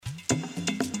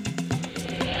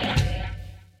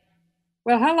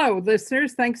Well, hello,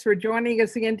 listeners. Thanks for joining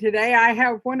us again today. I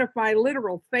have one of my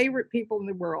literal favorite people in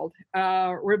the world,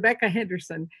 Rebecca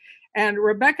Henderson. And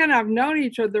Rebecca and I've known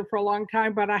each other for a long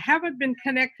time, but I haven't been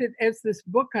connected as this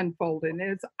book unfolded.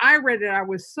 And as I read it, I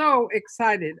was so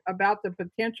excited about the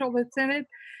potential that's in it.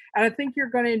 And I think you're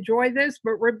going to enjoy this.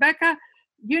 But Rebecca,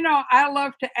 I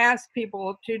love to ask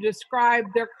people to describe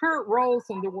their current roles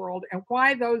in the world and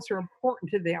why those are important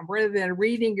to them rather than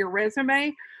reading your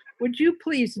resume. Would you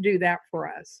please do that for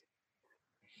us?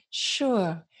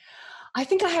 Sure. I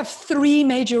think I have three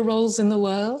major roles in the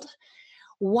world.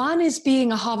 One is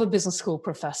being a Harvard Business School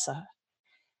professor.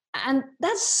 And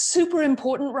that's super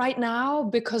important right now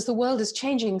because the world is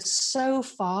changing so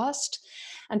fast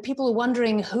and people are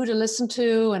wondering who to listen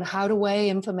to and how to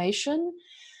weigh information.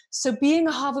 So being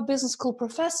a Harvard Business School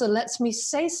professor lets me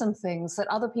say some things that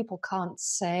other people can't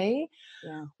say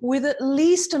Yeah. with at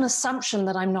least an assumption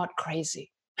that I'm not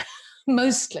crazy.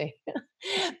 Mostly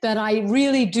that I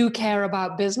really do care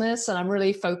about business and I'm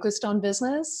really focused on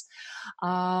business.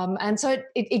 And so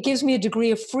it gives me a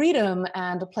degree of freedom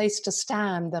and a place to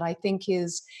stand that I think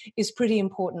is pretty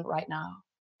important right now.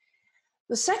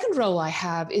 The second role I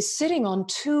have is sitting on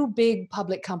two big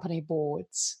public company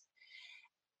boards.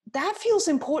 That feels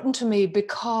important to me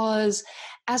because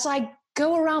as I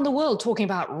go around the world talking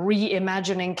about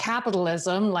reimagining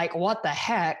capitalism, like what the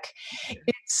heck,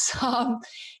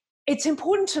 it's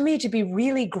important to me to be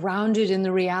really grounded in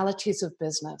the realities of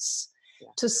business,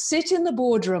 to sit in the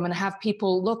boardroom and have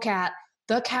people look at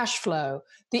the cash flow,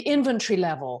 the inventory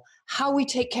level, how we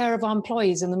take care of our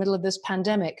employees in the middle of this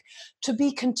pandemic, to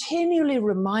be continually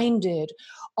reminded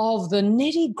of the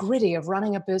nitty-gritty of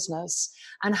running a business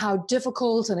and how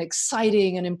difficult and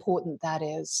exciting and important that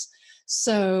is.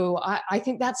 So I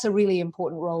think that's a really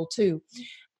important role too.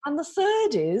 And the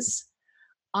third is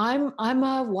I'm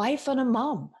a wife and a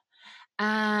mom.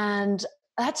 And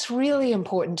that's really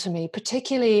important to me,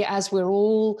 particularly as we're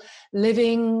all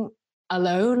living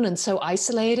alone and so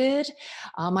isolated.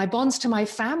 My bonds to my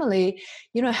family,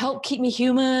 help keep me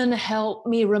human, help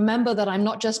me remember that I'm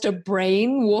not just a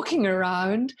brain walking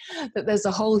around, that there's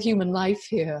a whole human life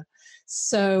here.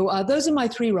 So those are my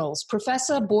three roles: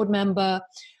 professor, board member,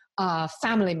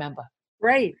 family member.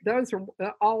 Great. Those are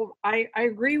all, I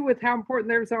agree with how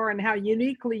important those are and how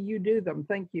uniquely you do them.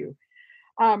 Thank you.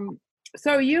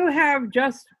 So you have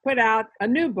just put out a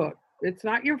new book. It's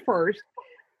not your first,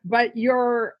 but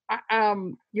your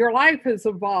life has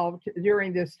evolved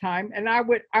during this time, and I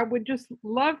would just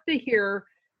love to hear.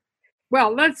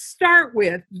 Well, let's start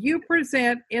with you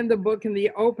present in the book in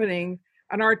the opening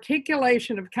an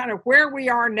articulation of kind of where we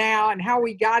are now and how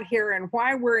we got here and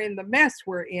why we're in the mess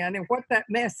we're in and what that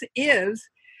mess is,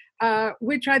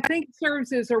 which I think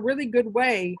serves as a really good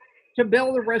way to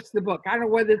build the rest of the book. I don't know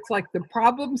whether it's like the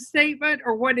problem statement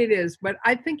or what it is, but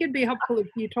I think it'd be helpful if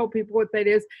you told people what that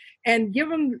is and give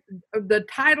them the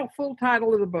full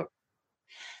title of the book.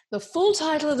 The full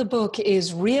title of the book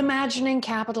is Reimagining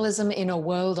Capitalism in a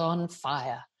World on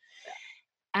Fire.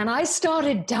 And I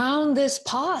started down this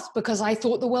path because I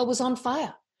thought the world was on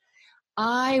fire.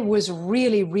 I was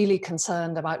really, really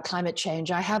concerned about climate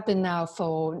change. I have been now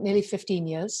for nearly 15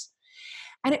 years.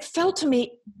 And it felt to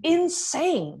me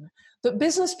insane that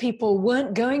business people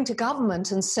weren't going to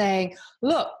government and saying,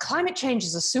 look, climate change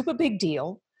is a super big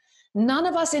deal. None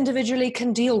of us individually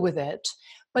can deal with it.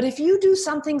 But if you do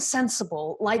something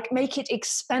sensible, like make it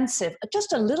expensive,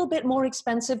 just a little bit more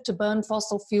expensive to burn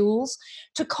fossil fuels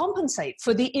to compensate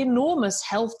for the enormous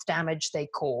health damage they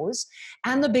cause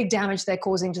and the big damage they're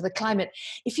causing to the climate,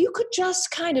 if you could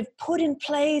just kind of put in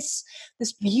place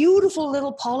this beautiful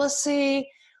little policy,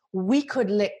 we could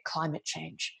lick climate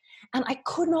change. And I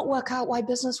could not work out why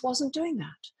business wasn't doing that.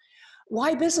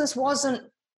 Why business wasn't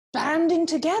banding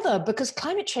together, because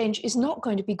climate change is not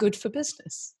going to be good for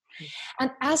business.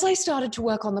 And as I started to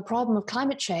work on the problem of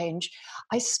climate change,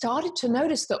 I started to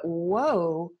notice that,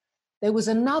 whoa, there was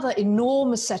another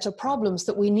enormous set of problems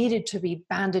that we needed to be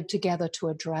banded together to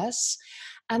address.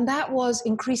 And that was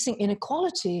increasing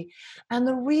inequality and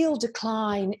the real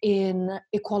decline in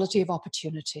equality of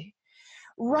opportunity.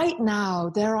 Right now,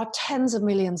 there are tens of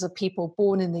millions of people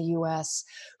born in the US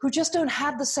who just don't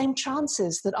have the same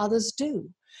chances that others do.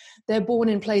 They're born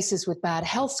in places with bad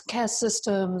healthcare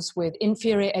systems, with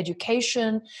inferior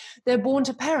education. They're born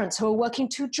to parents who are working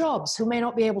two jobs, who may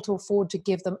not be able to afford to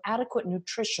give them adequate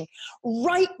nutrition.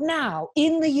 Right now,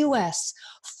 in the US,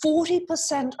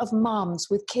 40% of moms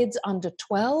with kids under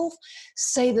 12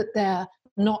 say that they're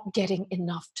not getting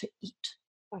enough to eat.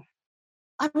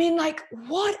 I mean, like,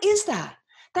 what is that?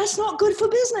 That's not good for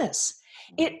business.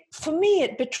 For me,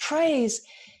 it betrays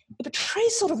it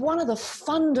betrays sort of one of the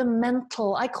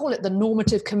fundamental, I call it the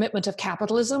normative commitment of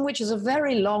capitalism, which is a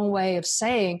very long way of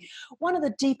saying one of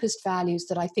the deepest values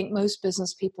that I think most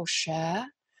business people share,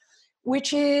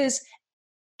 which is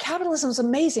capitalism is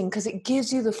amazing because it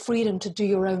gives you the freedom to do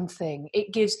your own thing.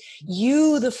 It gives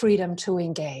you the freedom to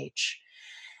engage.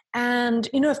 And,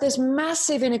 if there's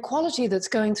massive inequality that's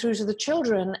going through to the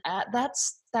children,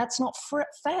 that's not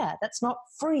fair. That's not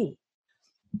free.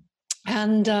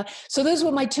 And so those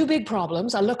were my two big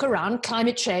problems. I look around,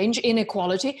 climate change,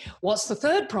 inequality. What's the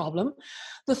third problem?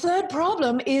 The third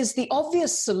problem is the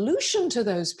obvious solution to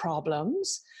those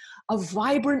problems of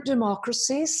vibrant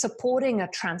democracies supporting a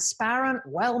transparent,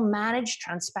 well-managed,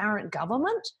 transparent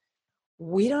government.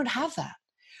 We don't have that.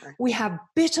 We have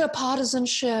bitter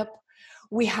partisanship.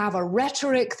 We have a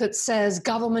rhetoric that says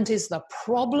government is the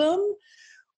problem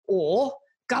or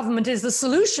government is the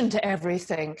solution to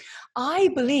everything. I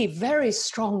believe very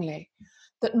strongly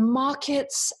that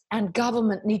markets and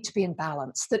government need to be in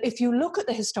balance, that if you look at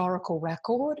the historical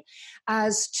record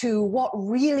as to what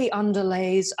really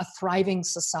underlays a thriving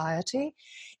society,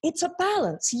 it's a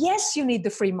balance. Yes, you need the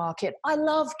free market. I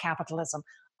love capitalism.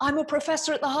 I'm a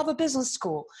professor at the Harvard Business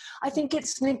School. I think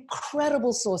it's an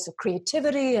incredible source of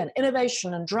creativity and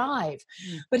innovation and drive.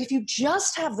 But if you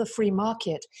just have the free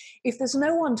market, if there's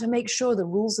no one to make sure the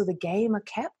rules of the game are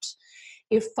kept,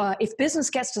 if business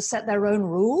gets to set their own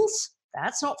rules,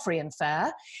 that's not free and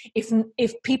fair.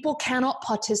 If people cannot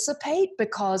participate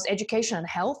because education and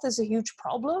health is a huge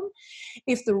problem,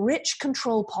 if the rich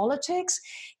control politics,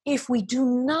 if we do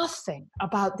nothing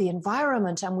about the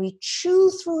environment and we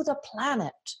chew through the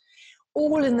planet,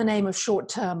 all in the name of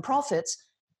short-term profits,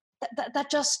 that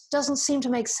just doesn't seem to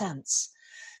make sense.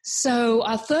 So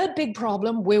our third big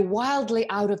problem, we're wildly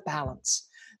out of balance.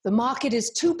 The market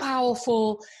is too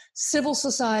powerful, civil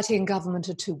society and government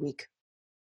are too weak.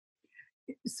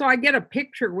 So I get a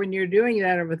picture when you're doing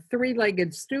that of a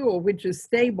three-legged stool, which is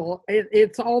stable.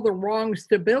 It's all the wrong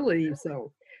stabilities,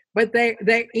 though. But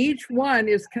they each one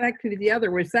is connected to the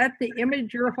other. Was that the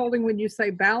image you're holding when you say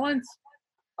balance?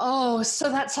 Oh,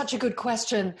 so that's such a good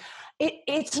question.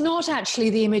 It's not actually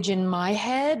the image in my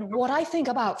head. What I think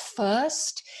about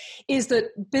first is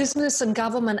that business and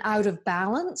government out of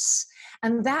balance.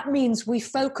 And that means we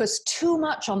focus too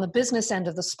much on the business end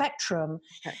of the spectrum.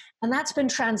 Okay. And that's been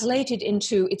translated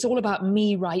into, it's all about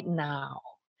me right now.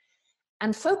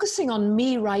 And focusing on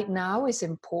me right now is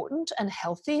important and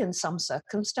healthy in some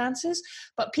circumstances.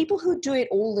 But people who do it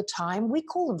all the time, we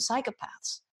call them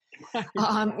psychopaths.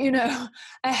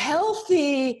 A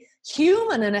healthy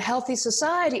human in a healthy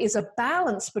society is a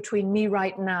balance between me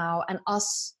right now and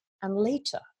us and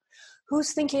later.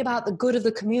 Who's thinking about the good of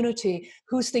the community?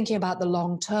 Who's thinking about the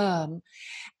long term?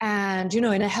 And, in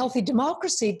a healthy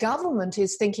democracy, government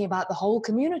is thinking about the whole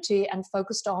community and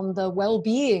focused on the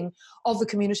well-being of the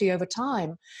community over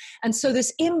time. And so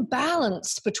this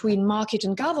imbalance between market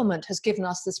and government has given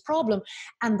us this problem.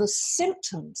 And the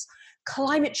symptoms,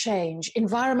 climate change,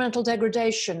 environmental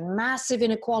degradation, massive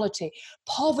inequality,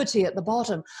 poverty at the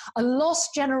bottom, a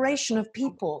lost generation of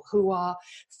people who are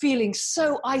feeling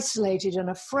so isolated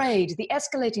and afraid, the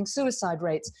escalating suicide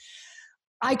rates.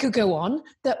 I could go on.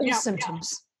 They're all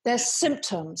symptoms. They're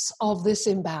symptoms of this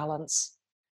imbalance.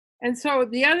 And so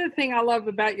the other thing I love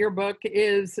about your book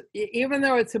is, even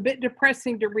though it's a bit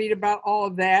depressing to read about all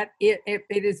of that, it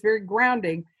is very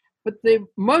grounding. But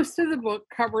most of the book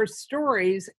covers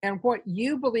stories and what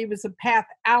you believe is a path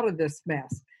out of this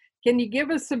mess. Can you give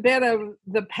us a bit of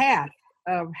the path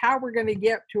of how we're going to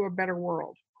get to a better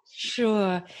world?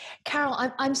 Sure. Carol,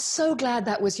 I'm so glad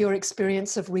that was your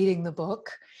experience of reading the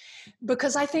book,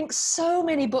 because I think so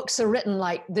many books are written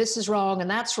like this is wrong and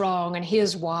that's wrong and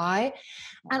here's why.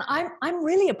 And I'm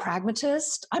really a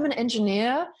pragmatist. I'm an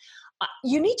engineer.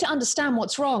 You need to understand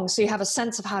what's wrong so you have a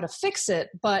sense of how to fix it,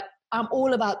 but I'm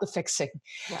all about the fixing.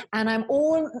 Right. And I'm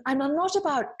not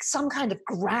about some kind of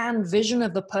grand vision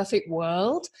of the perfect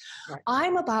world. Right.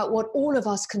 I'm about what all of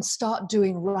us can start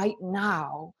doing right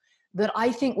now that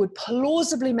I think would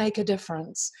plausibly make a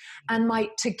difference and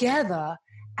might together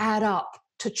add up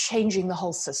to changing the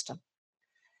whole system.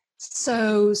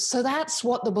 So that's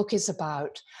what the book is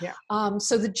about. Yeah.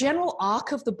 So the general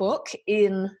arc of the book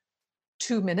in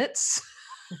 2 minutes,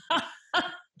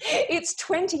 it's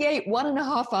 28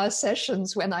 1.5-hour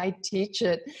sessions when I teach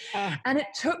it. And it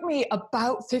took me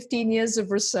about 15 years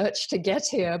of research to get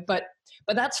here, but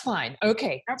that's fine.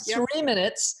 Okay, 3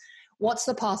 minutes. What's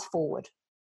the path forward?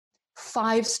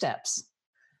 5 steps.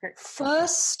 Okay.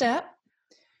 First step,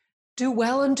 do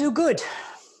well and do good.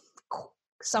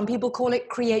 Some people call it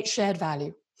create shared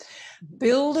value.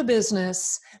 Build a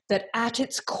business that at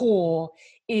its core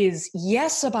is,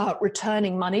 yes, about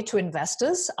returning money to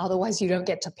investors, otherwise you don't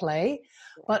get to play,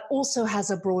 but also has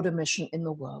a broader mission in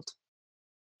the world.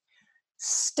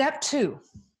 Step 2,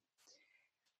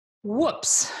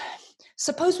 whoops.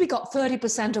 Suppose we got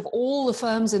 30% of all the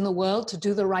firms in the world to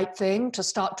do the right thing, to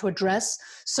start to address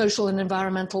social and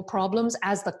environmental problems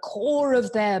as the core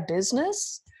of their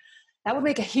business. That would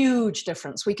make a huge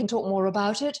difference. We can talk more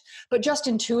about it, but just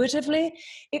intuitively,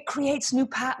 it creates new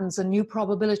patterns and new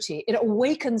probability. It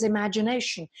awakens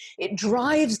imagination. It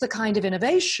drives the kind of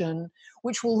innovation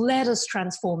which will let us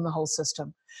transform the whole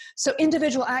system. So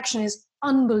individual action is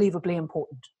unbelievably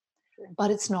important, but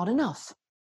it's not enough.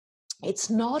 It's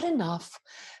not enough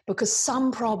because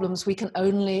some problems we can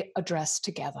only address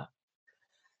together.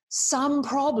 Some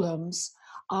problems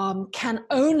can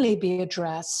only be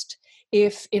addressed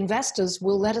if investors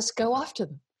will let us go after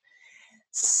them.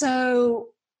 So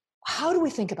how do we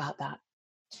think about that?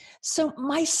 So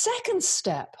my second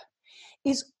step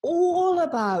is all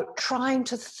about trying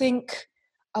to think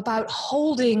about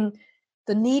holding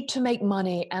the need to make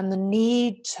money and the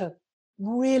need to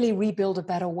really rebuild a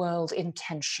better world in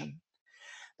tension.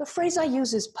 The phrase I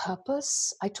use is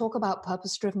purpose. I talk about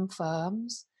purpose-driven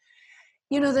firms.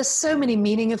 You know, there's so many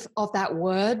meanings of that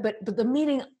word, but the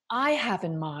meaning I have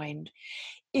in mind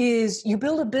is you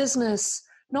build a business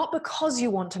not because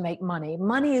you want to make money.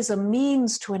 Money is a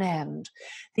means to an end.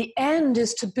 The end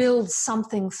is to build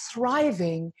something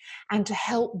thriving and to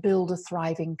help build a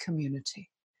thriving community.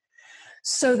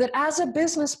 So that as a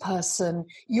business person,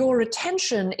 your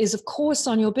attention is of course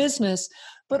on your business,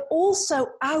 but also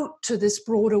out to this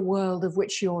broader world of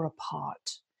which you're a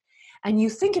part. And you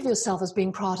think of yourself as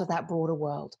being part of that broader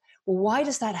world. Well, why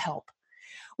does that help?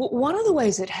 Well, one of the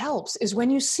ways it helps is when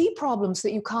you see problems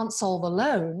that you can't solve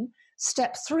alone,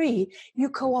 step 3, you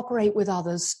cooperate with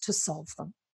others to solve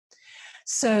them.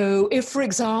 So if, for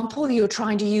example, you're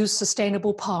trying to use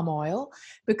sustainable palm oil,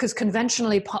 because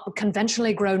conventionally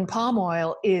grown palm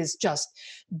oil is just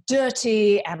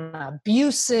dirty and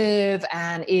abusive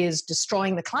and is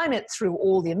destroying the climate through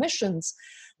all the emissions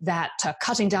that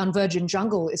cutting down virgin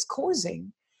jungle is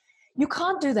causing. You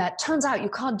can't do that. Turns out you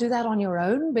can't do that on your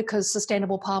own because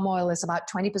sustainable palm oil is about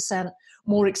 20%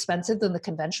 more expensive than the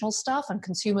conventional stuff and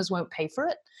consumers won't pay for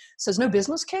it. So there's no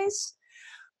business case.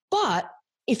 But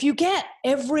if you get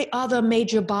every other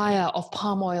major buyer of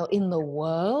palm oil in the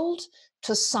world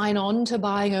to sign on to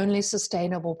buying only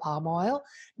sustainable palm oil,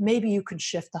 maybe you can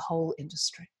shift the whole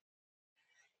industry.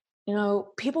 You know,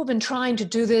 people have been trying to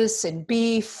do this in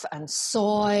beef and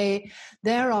soy.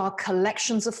 There are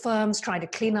collections of firms trying to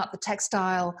clean up the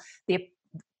textile. They're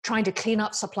trying to clean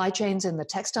up supply chains in the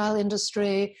textile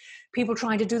industry. People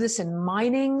trying to do this in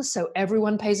mining, so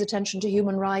everyone pays attention to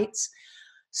human rights.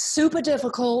 Super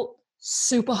difficult,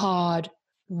 super hard,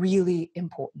 really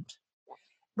important.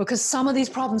 Because some of these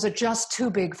problems are just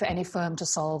too big for any firm to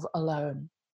solve alone.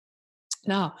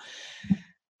 Now,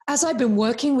 as I've been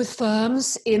working with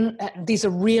firms these are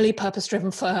really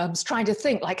purpose-driven firms, trying to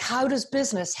think like, how does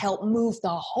business help move the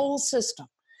whole system?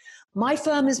 My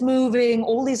firm is moving,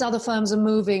 all these other firms are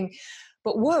moving,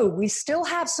 but whoa, we still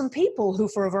have some people who,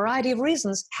 for a variety of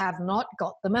reasons, have not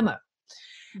got the memo.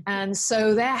 And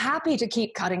so they're happy to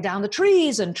keep cutting down the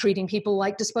trees and treating people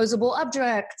like disposable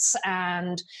objects.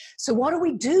 And so what do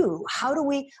we do? How do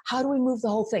we move the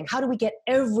whole thing? How do we get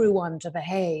everyone to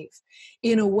behave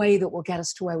in a way that will get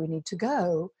us to where we need to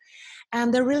go?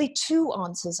 And there are really two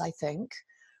answers, I think.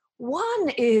 One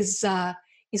is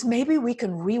maybe we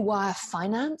can rewire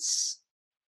finance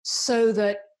so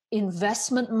that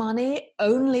investment money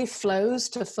only flows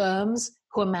to firms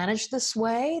who are managed this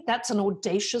way. That's an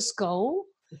audacious goal.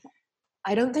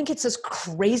 I don't think it's as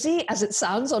crazy as it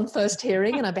sounds on first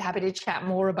hearing, and I'd be happy to chat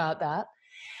more about that.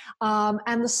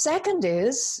 And the second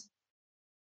is,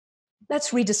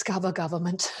 let's rediscover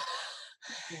government.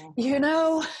 Yeah. You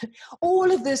know,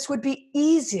 all of this would be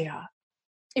easier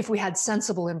if we had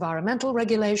sensible environmental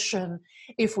regulation,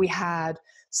 if we had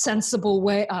sensible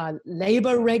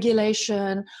labor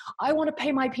regulation. I want to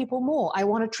pay my people more. I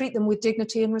want to treat them with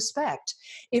dignity and respect.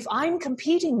 If I'm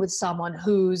competing with someone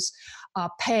who's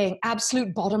paying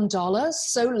absolute bottom dollar,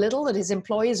 so little that his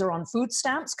employees are on food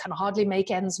stamps, can hardly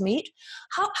make ends meet,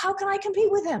 how can I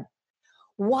compete with him?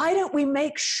 Why don't we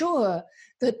make sure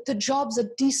that the jobs are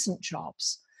decent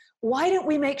jobs? Why don't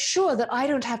we make sure that I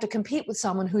don't have to compete with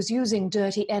someone who's using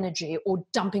dirty energy or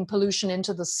dumping pollution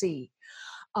into the sea?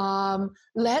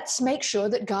 Let's make sure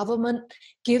that government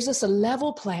gives us a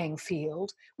level playing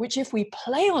field, which if we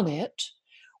play on it,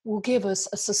 will give us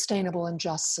a sustainable and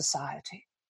just society.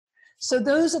 So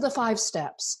those are the 5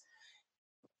 steps.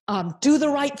 Do the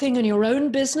right thing in your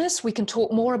own business. We can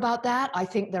talk more about that. I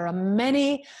think there are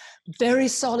many very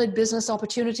solid business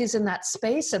opportunities in that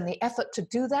space, and the effort to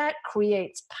do that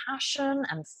creates passion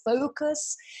and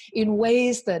focus in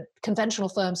ways that conventional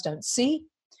firms don't see.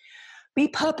 Be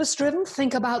purpose-driven.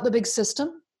 Think about the big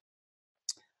system.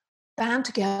 Band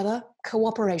together,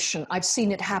 cooperation. I've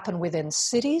seen it happen within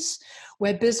cities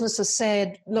where businesses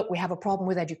said, look, we have a problem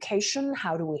with education.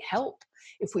 How do we help?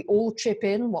 If we all chip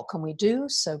in, what can we do?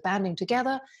 So banding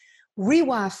together,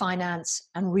 rewire finance,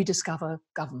 and rediscover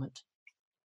government.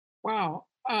 Wow.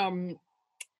 I'm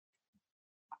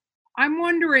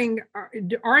wondering,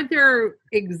 are there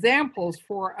examples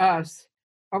for us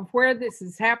of where this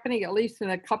is happening, at least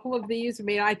in a couple of these? I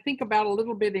mean, I think about a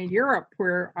little bit in Europe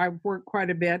where I've worked quite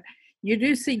a bit. You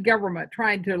do see government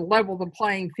trying to level the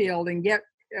playing field and get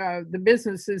the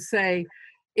businesses say,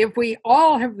 if we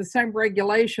all have the same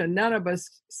regulation, none of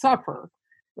us suffer.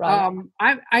 Right.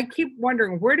 I keep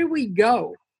wondering, where do we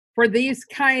go for these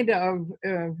kind of,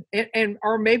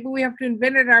 or maybe we have to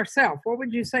invent it ourselves. What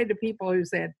would you say to people who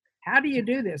said, how do you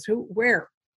do this? Where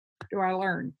do I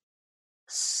learn?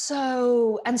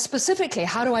 So, and specifically,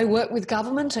 how do I work with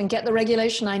government and get the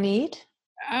regulation I need?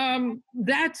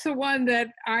 That's the one that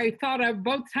I thought of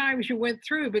both times you went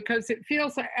through, because it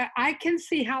feels like I can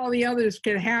see how the others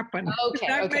can happen. Okay.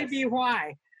 That Okay. may be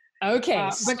why. Okay.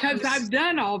 Because I've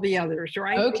done all the others,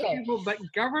 right? Okay. But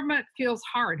government feels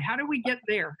hard. How do we get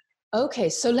there? Okay,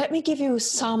 so let me give you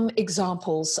some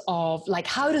examples of like,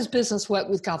 how does business work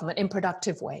with government in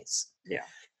productive ways? Yeah.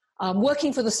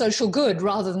 Working for the social good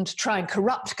rather than to try and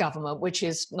corrupt government, which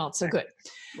is not so good.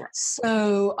 Right.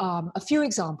 So a few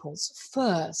examples.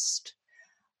 First,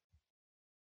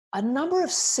 a number of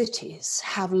cities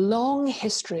have long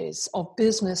histories of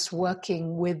business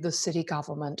working with the city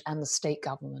government and the state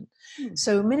government.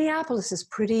 So Minneapolis is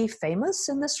pretty famous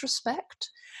in this respect.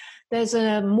 There's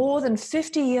a more than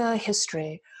 50-year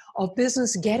history of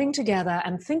business getting together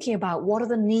and thinking about what are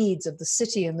the needs of the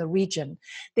city and the region.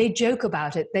 They joke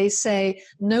about it. They say,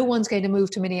 no one's going to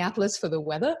move to Minneapolis for the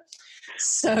weather,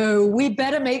 so we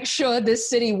better make sure this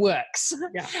city works.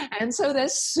 Yeah. And so they're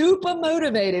super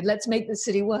motivated. Let's make the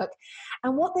city work.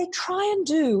 And what they try and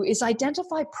do is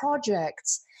identify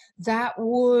projects that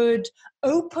would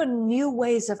open new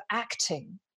ways of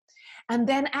acting, and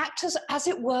then act as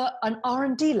it were, an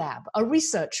R&D lab, a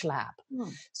research lab.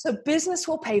 So business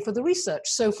will pay for the research.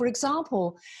 So for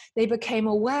example, they became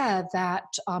aware that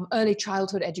early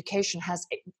childhood education has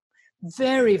a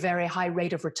very, very high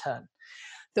rate of return.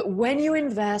 That when you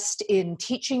invest in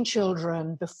teaching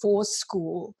children before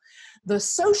school, the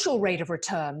social rate of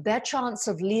return, their chance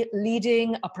of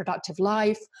leading a productive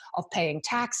life, of paying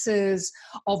taxes,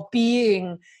 of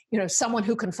being, someone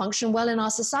who can function well in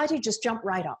our society, just jump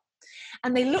right up.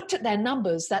 And they looked at their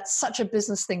numbers. That's such a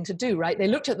business thing to do, right? They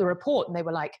looked at the report and they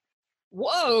were like,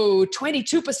 whoa,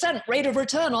 22% rate of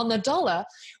return on the dollar.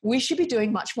 We should be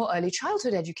doing much more early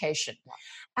childhood education.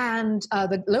 And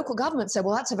the local government said,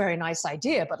 well, that's a very nice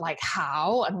idea, but like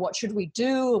how and what should we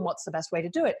do and what's the best way to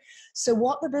do it? So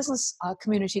what the business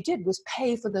community did was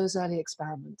pay for those early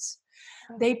experiments.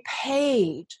 They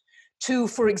paid to,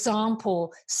 for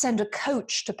example, send a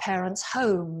coach to parents'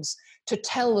 homes to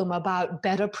tell them about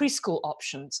better preschool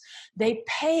options. They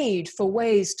paid for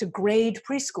ways to grade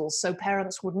preschools so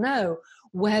parents would know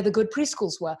where the good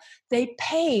preschools were. They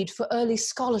paid for early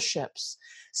scholarships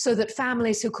so that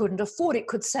families who couldn't afford it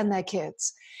could send their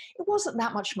kids. It wasn't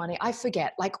that much money. I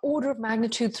forget, like order of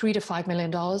magnitude, $3 to $5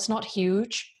 million, not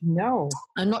huge. No.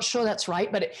 I'm not sure that's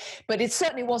right, but it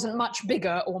certainly wasn't much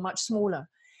bigger or much smaller.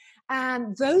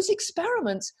 And those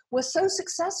experiments were so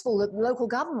successful that the local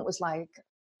government was like,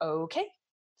 okay,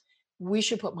 we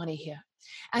should put money here.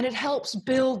 And it helps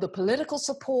build the political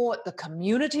support, the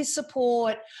community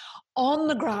support, on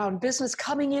the ground, business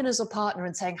coming in as a partner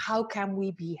and saying, how can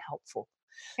we be helpful?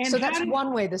 And so that's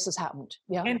one way this has happened.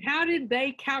 Yeah. And how did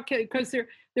they calculate? Because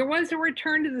there was a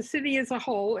return to the city as a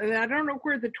whole, and I don't know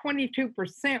where the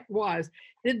 22% was.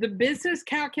 Did the business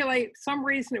calculate some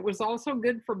reason it was also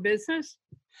good for business?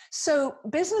 So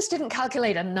business didn't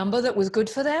calculate a number that was good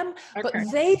for them, but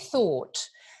they thought,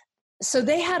 so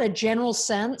they had a general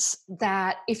sense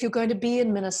that if you're going to be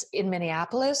in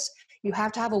Minneapolis, you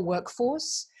have to have a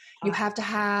workforce. You have to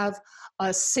have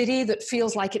a city that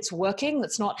feels like it's working,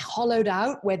 that's not hollowed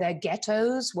out, where there are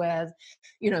ghettos, where,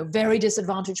 very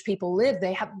disadvantaged people live.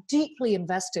 They have deeply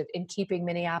invested in keeping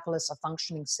Minneapolis a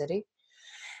functioning city.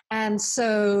 And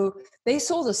so they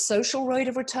saw the social rate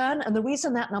of return. And the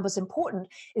reason that number is important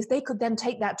is they could then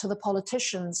take that to the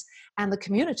politicians and the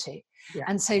community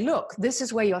and say, look, this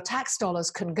is where your tax dollars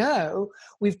can go.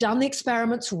 We've done the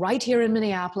experiments right here in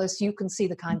Minneapolis. You can see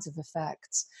the kinds of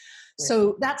effects.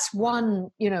 So that's one,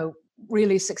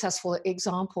 really successful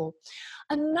example.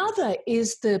 Another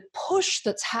is the push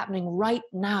that's happening right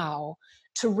now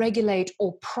to regulate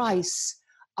or price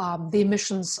the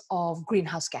emissions of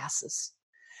greenhouse gases.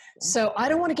 So I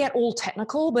don't want to get all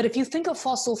technical, but if you think of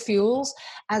fossil fuels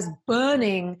as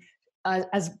burning,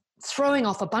 as throwing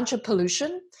off a bunch of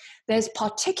pollution, there's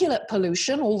particulate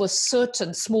pollution, all the soot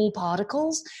and small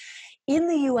particles. In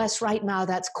the US right now,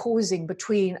 that's causing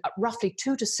between roughly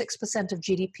 2 to 6% of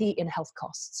GDP in health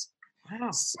costs. Wow.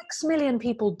 6 million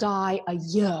people die a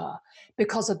year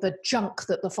because of the junk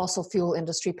that the fossil fuel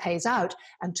industry pays out.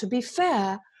 And to be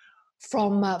fair,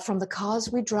 from the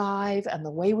cars we drive and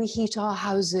the way we heat our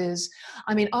houses,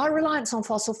 I mean, our reliance on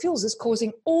fossil fuels is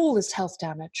causing all this health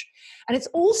damage. And it's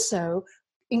also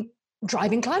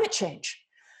driving climate change.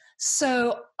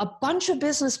 So a bunch of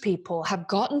business people have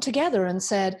gotten together and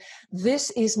said,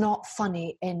 this is not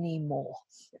funny anymore.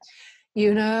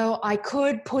 I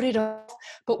could put it off,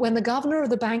 but when the governor of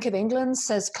the Bank of England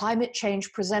says climate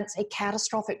change presents a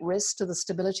catastrophic risk to the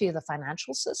stability of the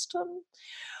financial system,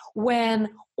 when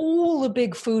all the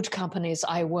big food companies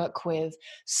I work with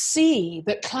see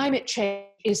that climate change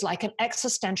is like an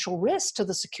existential risk to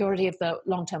the security of the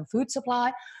long-term food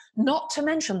supply, not to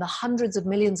mention the hundreds of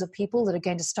millions of people that are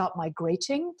going to start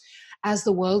migrating as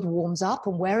the world warms up.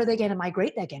 And where are they going to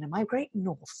migrate? They're going to migrate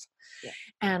north. Yeah.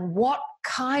 And what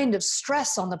kind of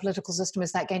stress on the political system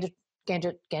is that going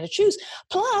to choose?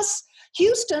 Plus,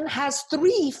 Houston has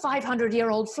 3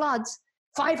 500-year-old floods,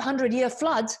 500-year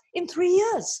floods in 3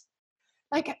 years.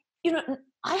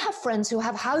 I have friends who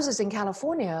have houses in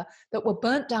California that were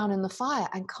burnt down in the fire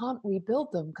and can't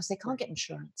rebuild them because they can't get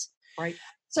insurance. Right.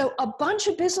 So a bunch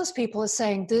of business people are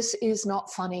saying, this is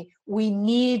not funny. We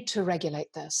need to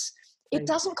regulate this. It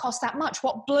doesn't cost that much.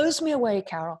 What blows me away,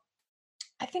 Carol,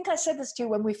 I think I said this to you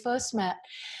when we first met,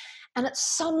 and at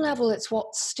some level, it's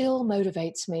what still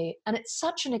motivates me. And it's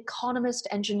such an economist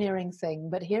engineering thing,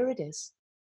 but here it is.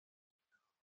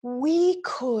 We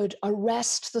could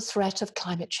arrest the threat of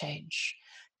climate change,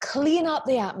 clean up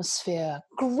the atmosphere,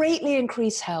 greatly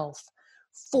increase health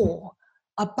for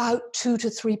about 2 to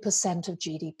 3% of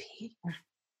GDP.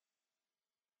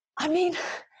 I mean,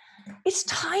 it's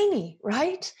tiny,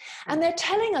 right? And they're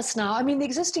telling us now, I mean, the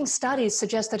existing studies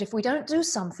suggest that if we don't do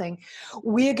something,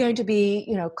 we're going to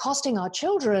be, costing our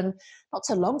children, not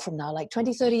so long from now, like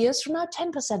 20, 30 years from now,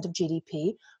 10% of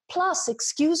GDP, plus,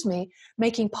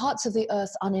 making parts of the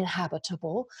earth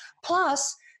uninhabitable,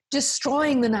 plus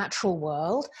destroying the natural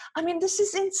world. I mean, this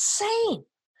is insane.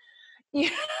 I'm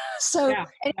sorry,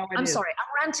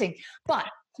 I'm ranting, but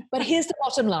here's the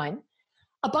bottom line.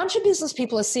 A bunch of business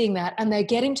people are seeing that, and they're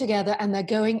getting together and they're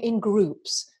going in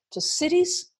groups to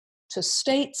cities, to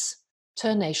states,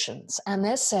 to nations. And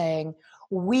they're saying,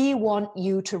 we want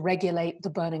you to regulate the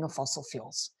burning of fossil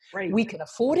fuels. Right. We can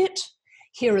afford it.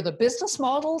 Here are the business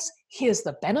models. Here's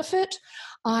the benefit.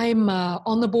 I'm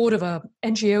on the board of an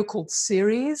NGO called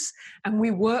Ceres, and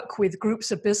we work with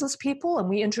groups of business people, and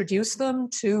we introduce them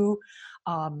to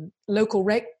local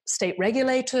state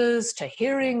regulators, to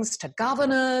hearings, to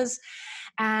governors.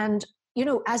 And,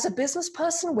 as a business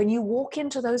person, when you walk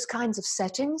into those kinds of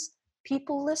settings,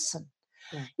 people listen.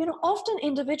 Yeah. Often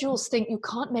individuals think you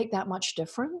can't make that much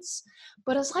difference.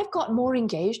 But as I've got more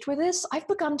engaged with this, I've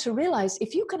begun to realize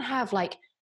if you can have like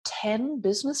 10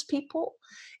 business people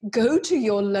go to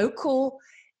your local,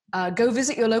 go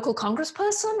visit your local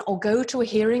congressperson or go to a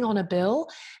hearing on a bill,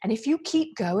 and if you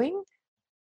keep going,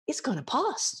 it's going to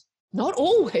pass. Not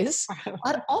always,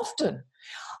 but often.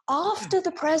 After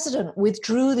the president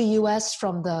withdrew the US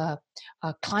from the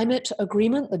climate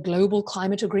agreement, the global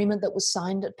climate agreement that was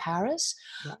signed at Paris,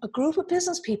 a group of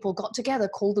business people got together,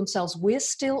 called themselves We're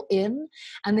Still In,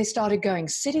 and they started going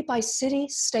city by city,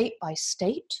 state by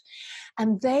state.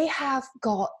 And they have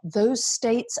got those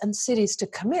states and cities to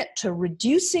commit to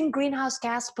reducing greenhouse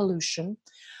gas pollution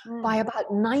by about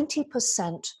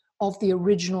 90% of the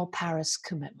original Paris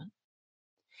commitment.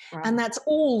 Wow. And that's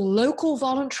all local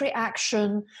voluntary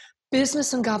action,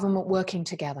 business and government working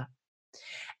together.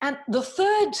 And the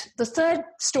third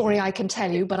story I can tell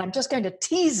you, but I'm just going to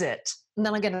tease it, and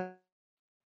then I'm going to...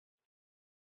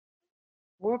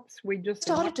 Whoops, we just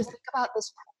started to think about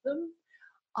this problem.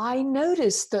 I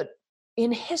noticed that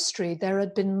in history, there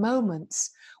had been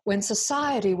moments when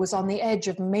society was on the edge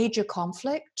of major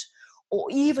conflict, or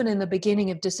even in the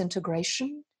beginning of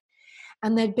disintegration.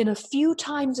 And there'd been a few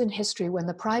times in history when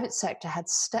the private sector had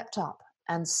stepped up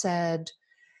and said,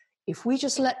 if we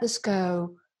just let this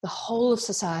go, the whole of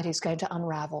society is going to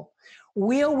unravel.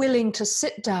 We are willing to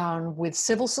sit down with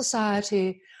civil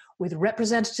society, with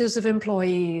representatives of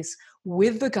employees,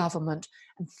 with the government,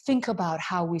 and think about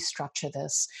how we structure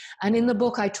this. And in the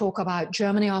book, I talk about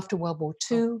Germany after World War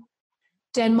II,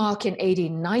 Denmark in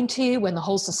 1890, when the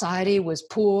whole society was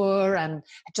poor and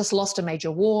had just lost a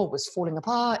major war, was falling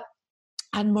apart,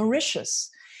 and Mauritius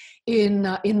in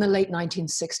the late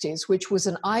 1960s, which was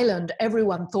an island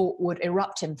everyone thought would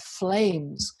erupt in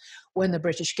flames when the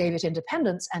British gave it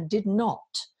independence, and did not,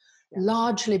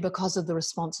 largely because of the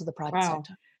response of the private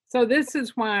sector. So this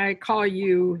is why I call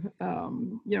you,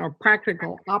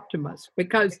 practical optimist,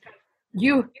 because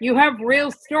you have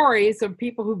real stories of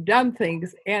people who've done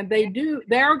things, and they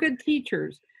are good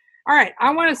teachers. All right,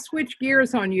 I want to switch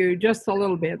gears on you just a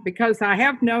little bit, because I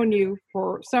have known you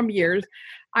for some years.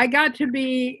 I got to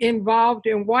be involved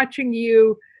in watching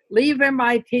you leave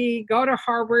MIT, go to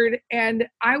Harvard, and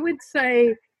I would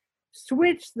say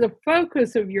switch the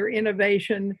focus of your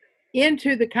innovation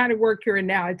into the kind of work you're in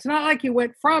now. It's not like you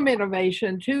went from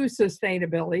innovation to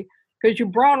sustainability, because you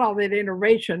brought all that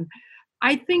innovation.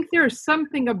 I think there's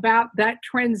something about that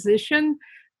transition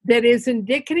that is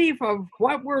indicative of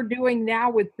what we're doing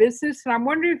now with business. And I'm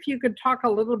wondering if you could talk a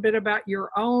little bit about your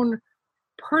own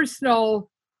personal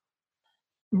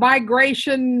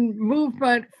migration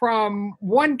movement from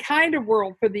one kind of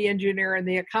world for the engineer and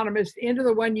the economist into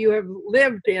the one you have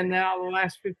lived in now the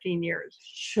last 15 years.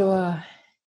 Sure.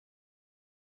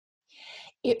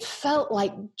 It felt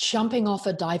like jumping off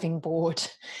a diving board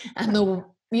and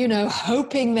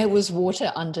hoping there was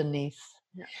water underneath.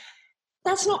 Yeah.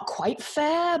 That's not quite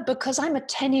fair, because I'm a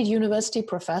tenured university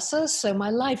professor, so my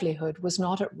livelihood was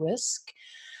not at risk.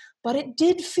 But it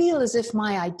did feel as if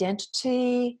my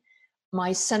identity,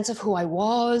 my sense of who I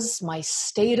was, my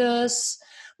status,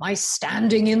 my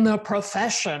standing in the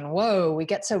profession, whoa, we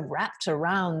get so wrapped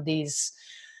around these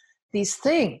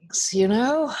things,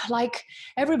 like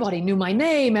everybody knew my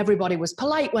name, everybody was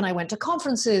polite when I went to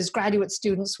conferences, graduate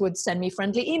students would send me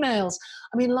friendly emails.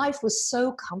 I mean, life was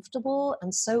so comfortable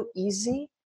and so easy.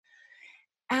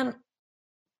 And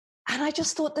I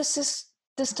just thought, this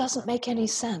doesn't make any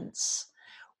sense.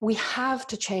 We have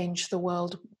to change the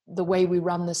world, the way we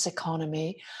run this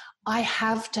economy. I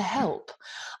have to help.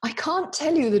 I can't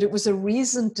tell you that it was a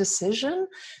reasoned decision.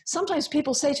 Sometimes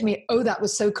people say to me, oh, that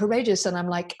was so courageous. And I'm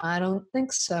like, I don't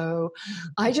think so.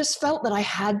 I just felt that I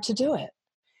had to do it.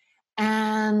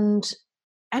 And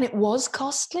it was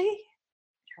costly.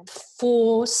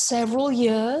 For several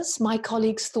years, my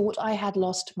colleagues thought I had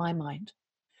lost my mind.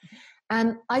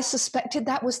 And I suspected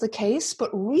that was the case.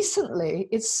 But recently,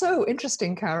 it's so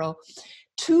interesting, Carol.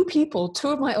 Two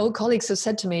of my old colleagues have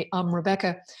said to me,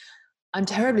 Rebecca, I'm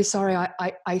terribly sorry.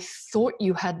 I thought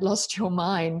you had lost your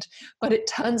mind, but it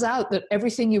turns out that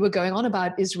everything you were going on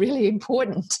about is really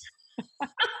important.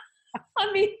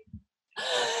 I mean,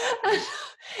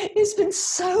 it's been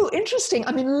so interesting.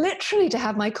 I mean, literally to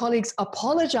have my colleagues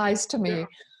apologize to me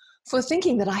for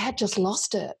thinking that I had just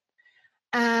lost it.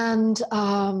 And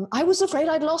I was afraid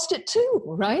I'd lost it too,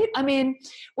 right? I mean,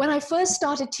 when I first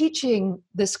started teaching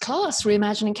this class,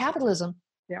 Reimagining Capitalism,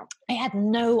 I had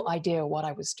no idea what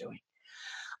I was doing.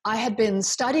 I had been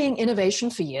studying innovation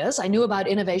for years. I knew about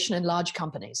innovation in large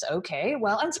companies. Okay,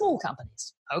 well, and small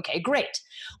companies. Okay, great.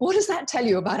 What does that tell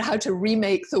you about how to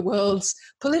remake the world's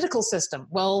political system?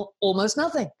 Well, almost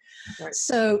nothing. Right.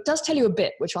 So it does tell you a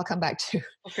bit, which I'll come back to.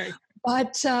 Okay.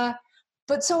 But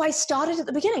so I started at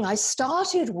the beginning. I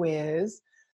started with,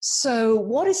 so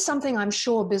what is something I'm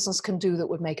sure business can do that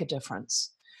would make a difference?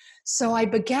 So I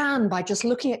began by just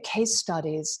looking at case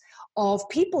studies of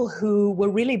people who were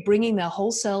really bringing their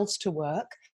whole selves to work,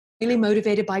 really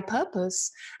motivated by purpose,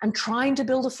 and trying to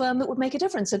build a firm that would make a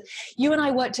difference. And you and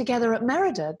I worked together at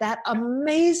Merida, that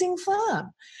amazing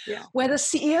firm, where the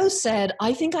CEO said,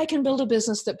 I think I can build a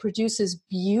business that produces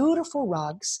beautiful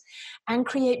rugs and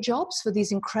create jobs for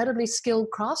these incredibly skilled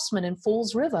craftsmen in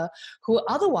Falls River who are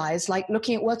otherwise like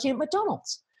looking at working at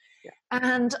McDonald's. Yeah.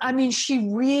 And I mean, she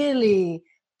really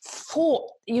fought,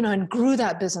 and grew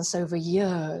that business over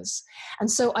years. And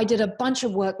so I did a bunch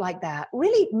of work like that,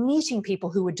 really meeting people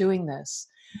who were doing this.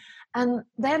 And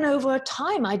then over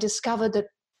time, I discovered that,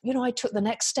 I took the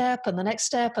next step and the next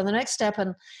step and the next step.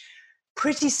 And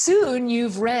pretty soon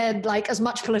you've read like as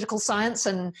much political science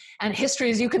and history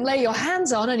as you can lay your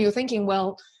hands on. And you're thinking,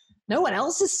 well, no one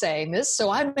else is saying this, so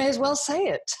I may as well say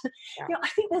it. Yeah. I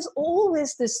think there's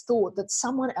always this thought that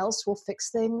someone else will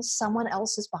fix things. Someone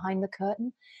else is behind the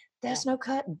curtain. There's no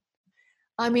curtain.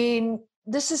 I mean,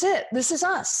 this is it. This is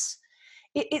us.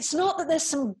 It's not that there's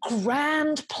some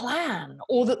grand plan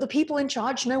or that the people in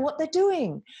charge know what they're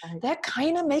doing. Right. They're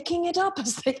kind of making it up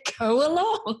as they go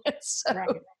along. So,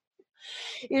 Right.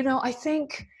 I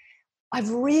think I've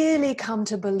really come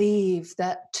to believe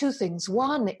that two things.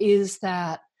 One is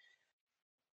that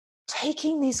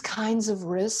taking these kinds of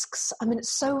risks, I mean,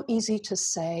 it's so easy to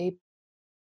say.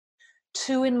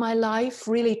 Two, in my life,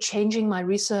 really changing my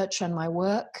research and my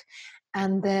work,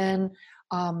 and then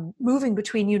moving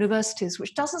between universities,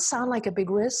 which doesn't sound like a big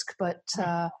risk, but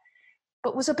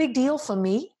was a big deal for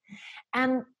me,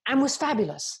 and was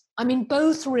fabulous. I mean,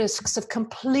 both risks have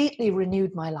completely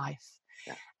renewed my life.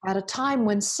 Yeah. At a time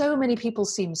when so many people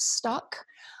seem stuck,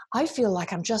 I feel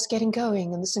like I'm just getting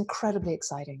going, and it's incredibly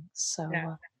exciting. So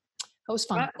Yeah. that was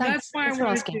fun. Well, that's Thanks. why Thanks I for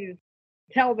wanted asking. to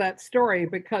tell that story,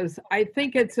 because I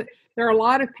think there are a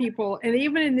lot of people, and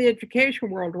even in the education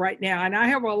world right now, and I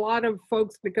have a lot of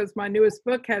folks, because my newest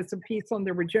book has a piece on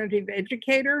the regenerative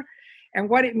educator and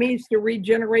what it means to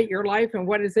regenerate your life and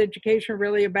what is education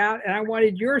really about. And I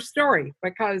wanted your story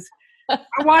because I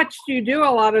watched you do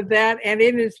a lot of that and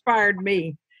it inspired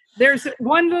me. There's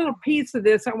one little piece of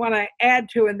this I want to add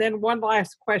to, and then one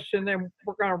last question, and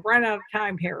we're going to run out of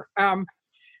time here.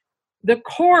 The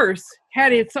course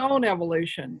had its own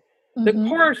evolution. The Mm-hmm.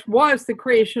 course was the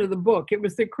creation of the book. It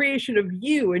was the creation of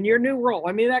you and your new role.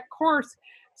 I mean, that course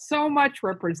so much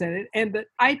represented. And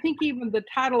I think even the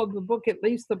title of the book, at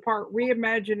least the part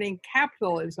Reimagining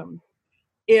Capitalism,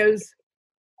 is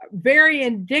very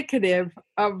indicative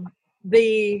of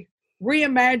the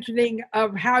reimagining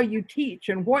of how you teach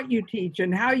and what you teach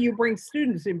and how you bring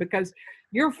students in, because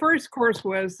your first course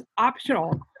was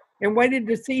optional and waited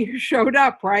to see who showed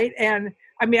up, right? And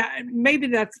I mean, maybe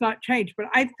that's not changed, but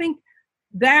I think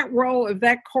that role of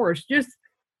that course, just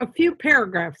a few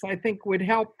paragraphs, I think would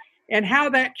help, and how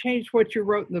that changed what you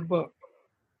wrote in the book.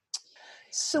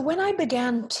 So when I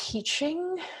began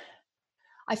teaching,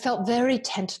 I felt very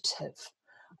tentative.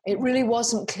 It really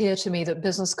wasn't clear to me that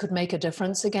business could make a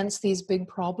difference against these big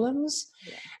problems.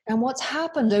 Yeah. And what's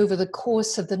happened over the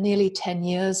course of the nearly 10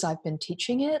 years I've been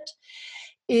teaching it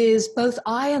is both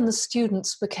I and the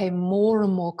students became more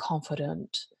and more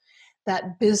confident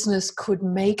that business could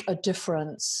make a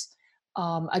difference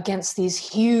against these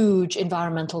huge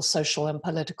environmental, social, and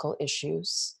political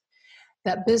issues.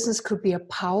 That business could be a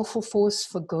powerful force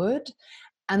for good,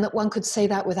 and that one could say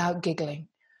that without giggling.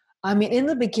 I mean, in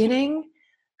the beginning,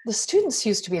 the students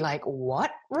used to be like,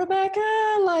 "What, Rebecca?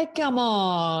 Like, come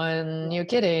on, you're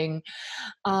kidding."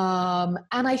 And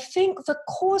I think the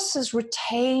course has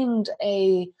retained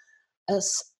a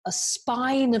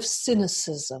spine of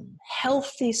cynicism,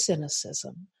 healthy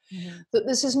cynicism, Mm-hmm. that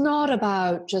this is not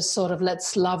about just sort of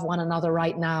let's love one another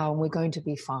right now and we're going to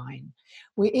be fine.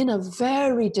 We're in a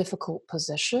very difficult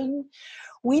position.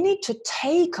 We need to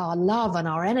take our love and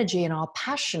our energy and our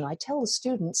passion, I tell the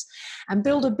students, and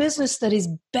build a business that is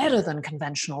better than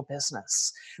conventional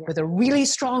business, with a really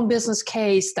strong business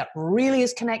case that really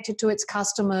is connected to its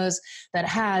customers, that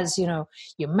has, you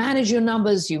manage your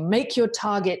numbers, you make your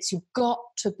targets, you've got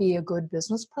to be a good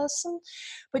business person,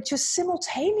 but you're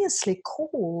simultaneously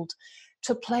called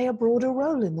to play a broader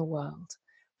role in the world,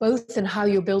 both in how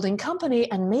you're building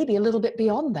company and maybe a little bit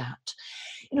beyond that.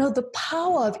 The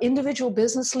power of individual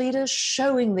business leaders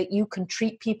showing that you can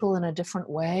treat people in a different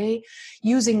way,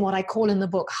 using what I call in the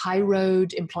book high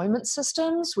road employment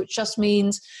systems, which just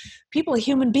means people are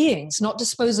human beings, not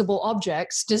disposable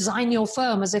objects. Design your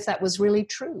firm as if that was really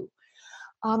true.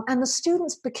 And the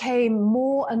students became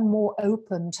more and more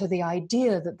open to the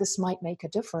idea that this might make a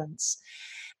difference.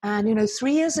 And,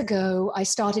 3 years ago, I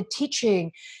started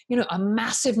teaching, a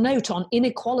massive note on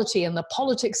inequality and the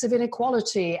politics of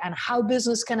inequality and how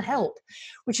business can help,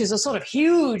 which is a sort of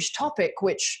huge topic,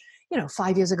 which,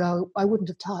 5 years ago, I wouldn't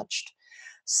have touched.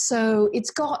 So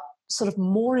it's got sort of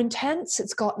more intense,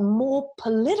 it's got more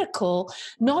political,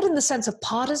 not in the sense of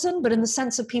partisan, but in the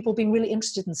sense of people being really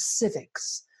interested in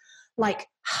civics. Like,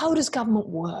 how does government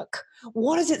work?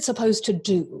 What is it supposed to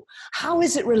do? How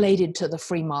is it related to the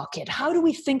free market? How do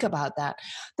we think about that?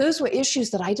 Those were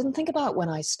issues that I didn't think about when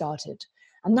I started.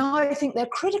 And now I think they're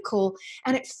critical.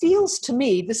 And it feels to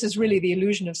me, this is really the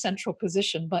illusion of central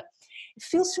position, but it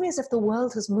feels to me as if the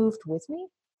world has moved with me.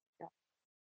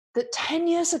 That 10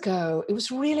 years ago, it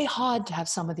was really hard to have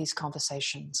some of these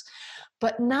conversations.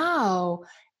 But now,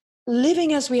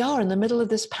 living as we are in the middle of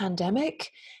this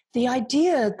pandemic, the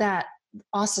idea that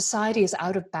our society is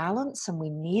out of balance and we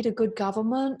need a good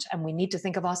government and we need to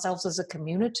think of ourselves as a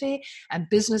community and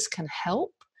business can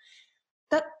help,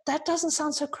 that doesn't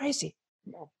sound so crazy.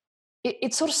 No.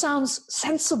 It sort of sounds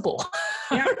sensible.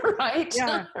 Yeah. right?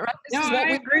 Yeah. Right? This No, is what I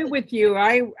we agree with you.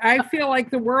 I feel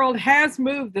like the world has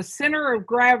moved. The center of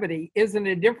gravity is in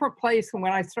a different place than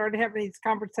when I started having these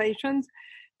conversations.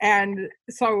 And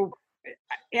so,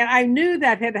 and I knew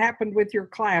that had happened with your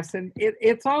class. And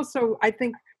it's also, I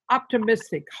think,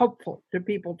 optimistic, hopeful to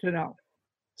people to know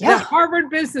that Yeah. Harvard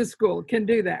Business School can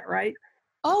do that, right?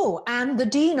 Oh, and the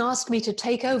dean asked me to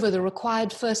take over the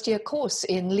required first year course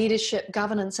in leadership,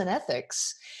 governance, and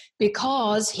ethics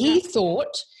because he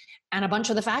thought, and a bunch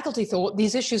of the faculty thought,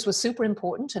 these issues were super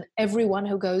important and everyone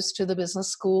who goes to the business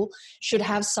school should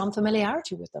have some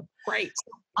familiarity with them. Great.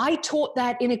 So I taught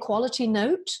that inequality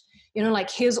note, like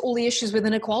here's all the issues with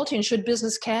inequality and should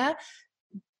business care.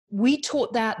 We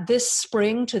taught that this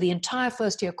spring to the entire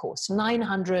first year course,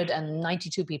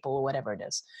 992 people or whatever it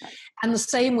is. Right. And the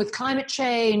same with climate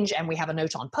change, and we have a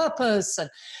note on purpose. And,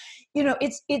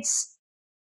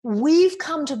 we've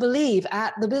come to believe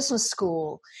at the business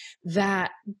school that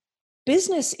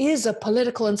business is a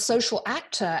political and social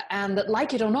actor, and that,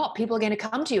 like it or not, people are going to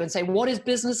come to you and say, what is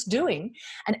business doing?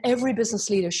 And every business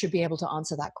leader should be able to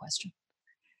answer that question.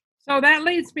 So that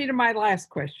leads me to my last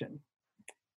question.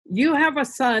 You have a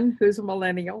son who's a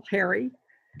millennial, Harry.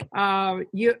 I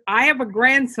have a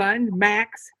grandson,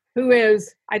 Max, who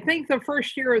is, I think, the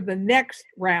first year of the next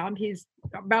round. He's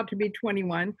about to be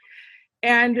 21.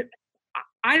 And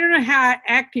I don't know how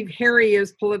active Harry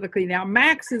is politically now.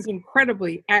 Max is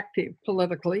incredibly active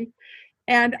politically.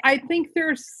 And I think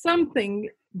there's something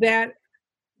that,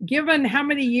 given how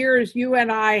many years you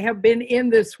and I have been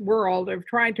in this world of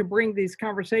trying to bring these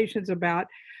conversations about,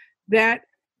 that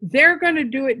they're going to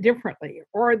do it differently,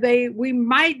 or we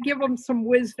might give them some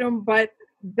wisdom, but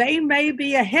they may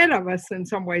be ahead of us in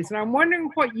some ways. And I'm wondering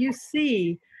what you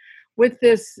see with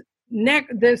this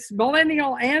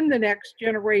millennial and the next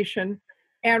generation,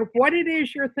 and what it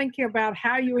is you're thinking about,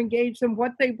 how you engage them,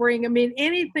 what they bring. I mean,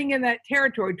 anything in that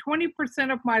territory.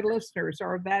 20% of my listeners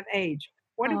are of that age.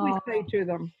 What do we say to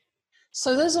them?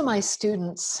 So those are my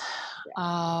students,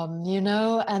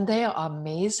 and they are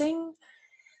amazing.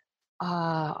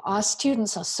 Our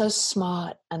students are so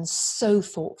smart and so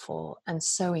thoughtful and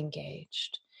so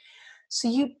engaged. So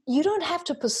you don't have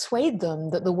to persuade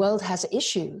them that the world has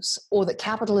issues or that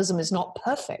capitalism is not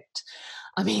perfect.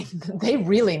 I mean, they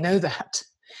really know that.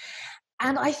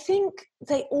 And I think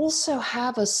they also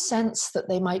have a sense that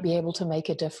they might be able to make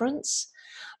a difference.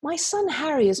 My son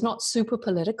Harry is not super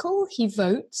political. He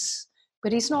votes,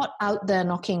 but he's not out there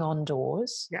knocking on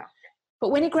doors. Yeah. But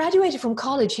when he graduated from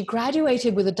college, he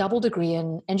graduated with a double degree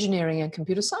in engineering and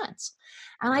computer science.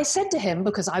 And I said to him,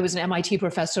 because I was an MIT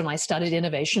professor and I studied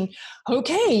innovation,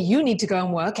 okay, you need to go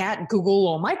and work at Google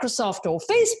or Microsoft or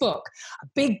Facebook, a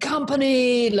big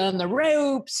company, learn the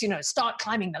ropes, start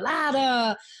climbing the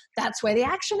ladder. That's where the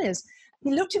action is.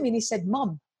 He looked at me and he said,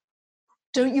 Mom,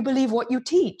 don't you believe what you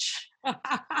teach?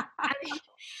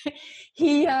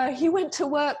 He went to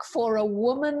work for a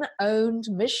woman-owned,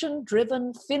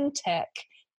 mission-driven fintech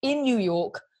in New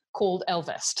York called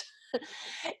Ellevest.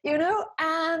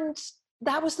 And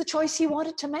that was the choice he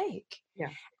wanted to make. Yeah.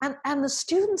 And the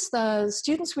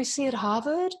students we see at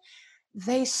Harvard,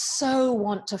 they so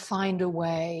want to find a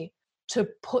way to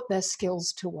put their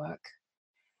skills to work.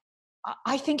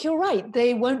 I think you're right.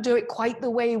 They won't do it quite the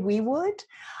way we would.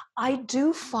 I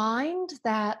do find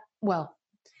that,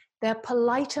 they're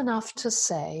polite enough to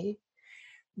say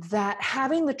that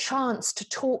having the chance to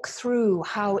talk through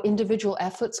how individual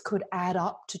efforts could add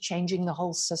up to changing the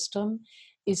whole system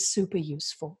is super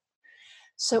useful.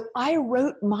 So I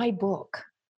wrote my book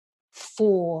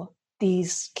for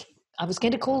these, I was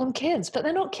going to call them kids, but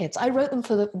they're not kids. I wrote them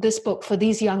for this book for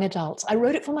these young adults. I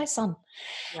wrote it for my son.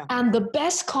 Yeah. And the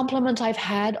best compliment I've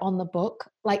had on the book,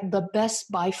 like the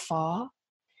best by far,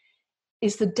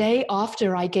 is the day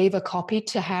after I gave a copy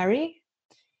to Harry,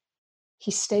 he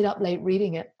stayed up late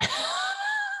reading it.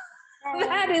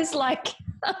 That is like,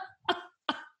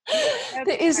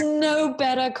 there is no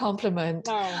better compliment.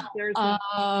 No, there's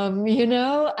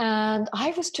no. And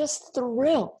I was just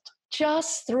thrilled.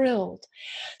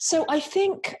 So I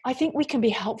think we can be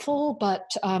helpful,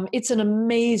 but it's an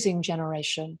amazing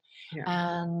generation. Yeah.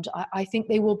 And I think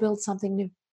they will build something new.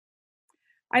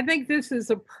 I think this is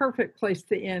a perfect place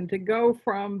to end, to go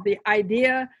from the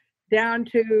idea down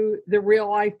to the real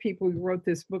life people who wrote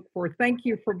this book for. Thank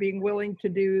you for being willing to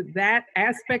do that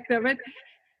aspect of it.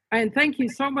 And thank you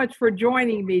so much for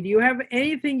joining me. Do you have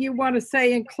anything you want to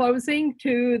say in closing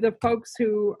to the folks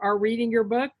who are reading your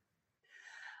book?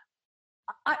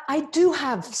 I do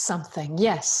have something,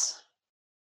 yes.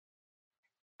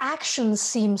 Action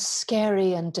seems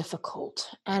scary and difficult,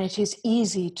 and it is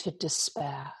easy to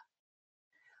despair.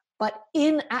 But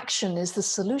inaction is the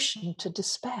solution to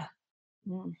despair.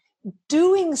 Mm.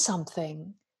 Doing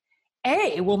something,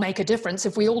 will make a difference.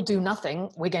 If we all do nothing,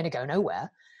 we're going to go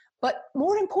nowhere. But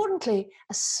more importantly,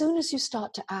 as soon as you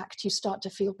start to act, you start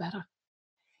to feel better.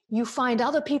 You find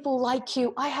other people like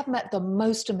you. I have met the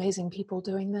most amazing people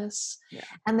doing this,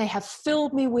 and they have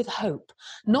filled me with hope.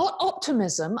 Not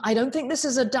optimism. I don't think this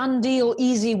is a done deal,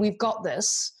 easy, we've got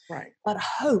this. Right. But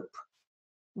hope.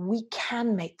 We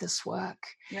can make this work.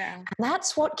 Yeah. And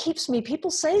that's what keeps me. People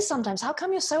say sometimes, how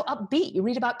come you're so upbeat? You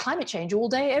read about climate change all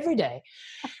day, every day.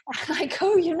 And I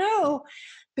go,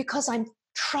 because I'm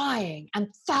trying,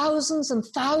 and thousands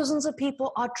of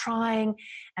people are trying,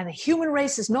 and the human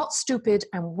race is not stupid,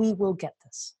 and we will get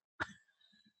this.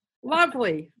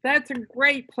 Lovely. That's a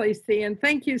great place to end.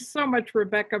 Thank you so much,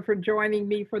 Rebecca, for joining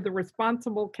me for The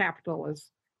Responsible Capitalist.